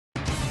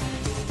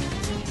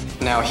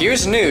Now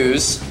here's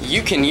news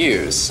you can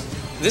use.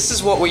 This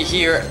is what we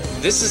hear,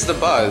 this is the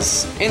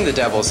buzz in the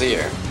Devil's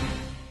ear.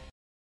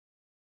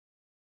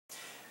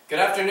 Good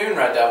afternoon,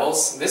 Red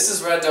Devils. This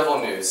is Red Devil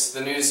News,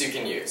 the news you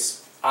can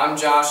use. I'm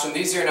Josh, and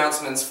these are your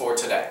announcements for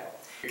today.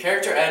 Your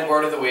Character Ed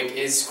word of the week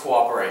is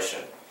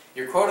cooperation.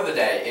 Your quote of the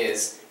day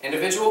is,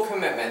 individual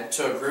commitment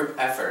to a group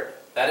effort.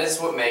 That is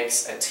what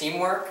makes a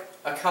teamwork,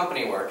 a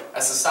company work,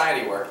 a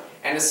society work,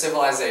 and a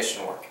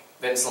civilization work.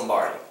 Vince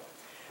Lombardi.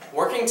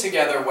 Working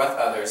together with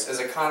others is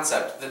a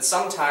concept that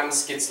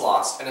sometimes gets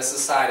lost in a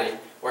society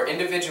where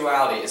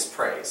individuality is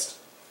praised.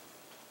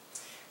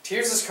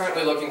 TIERS is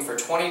currently looking for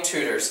 20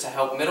 tutors to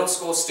help middle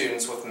school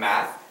students with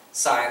math,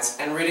 science,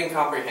 and reading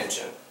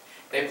comprehension.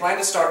 They plan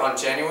to start on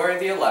January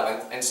the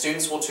 11th, and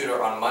students will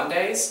tutor on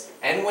Mondays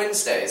and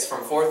Wednesdays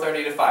from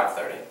 4:30 to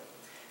 5:30.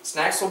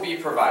 Snacks will be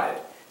provided.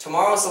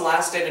 Tomorrow is the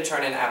last day to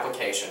turn in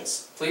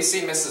applications. Please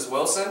see Mrs.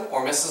 Wilson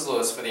or Mrs.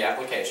 Lewis for the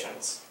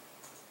applications.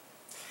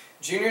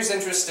 Juniors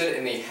interested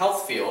in the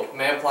health field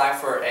may apply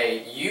for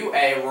a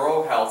UA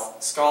Rural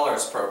Health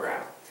Scholars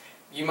Program.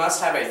 You must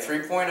have a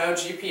 3.0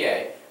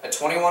 GPA, a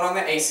 21 on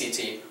the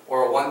ACT,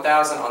 or a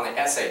 1,000 on the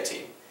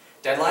SAT.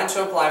 Deadline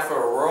to apply for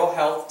a Rural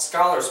Health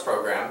Scholars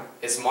Program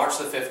is March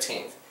the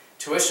 15th.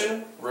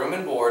 Tuition, room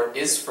and board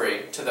is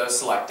free to those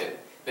selected.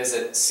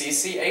 Visit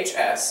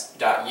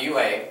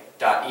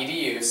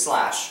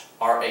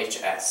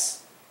cchs.ua.edu/RHS.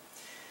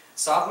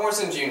 Sophomores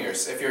and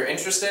juniors, if you're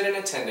interested in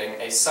attending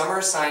a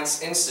Summer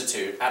Science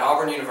Institute at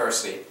Auburn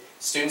University,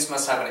 students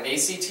must have an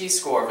ACT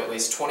score of at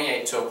least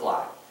 28 to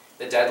apply.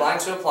 The deadline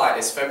to apply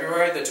is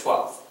February the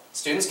 12th.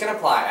 Students can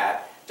apply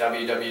at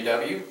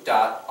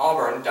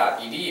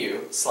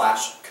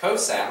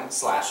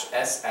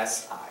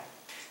www.auburn.edu/cosam/SSI.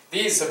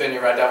 These have been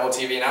your Red Devil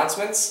TV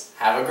announcements.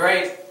 Have a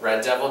great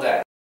Red Devil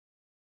Day.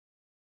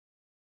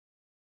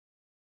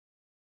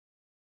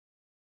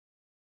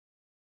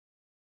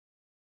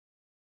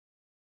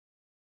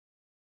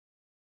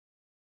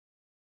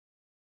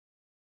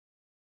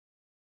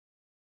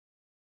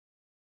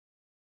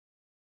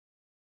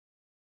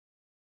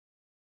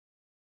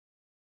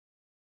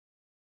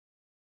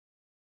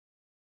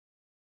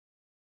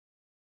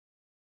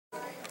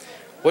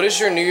 What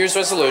is your New Year's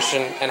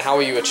resolution, and how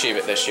will you achieve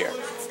it this year?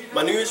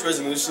 My New Year's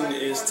resolution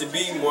is to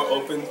be more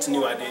open to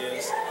new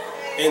ideas,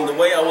 and the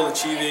way I will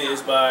achieve it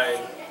is by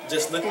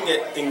just looking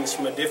at things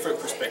from a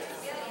different perspective.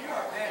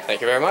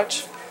 Thank you very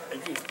much.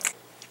 Thank you.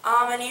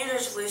 My New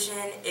Year's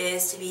resolution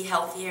is to be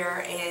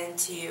healthier and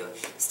to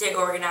stay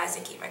organized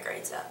and keep my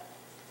grades up.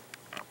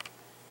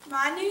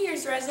 My New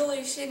Year's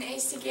resolution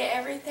is to get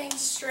everything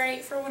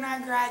straight for when I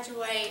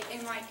graduate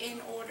and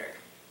in order.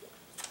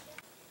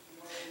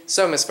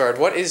 So, Miss Bird,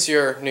 what is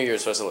your New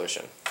Year's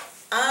resolution?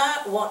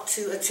 I want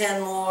to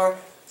attend more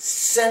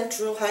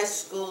Central High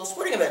School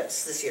sporting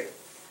events this year.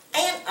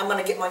 And I'm going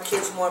to get my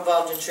kids more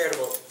involved in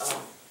charitable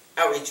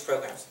outreach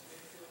programs.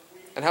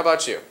 And how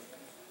about you?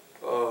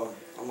 I'm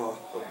going to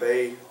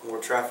obey more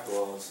traffic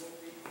laws.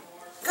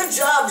 Good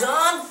job,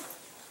 John!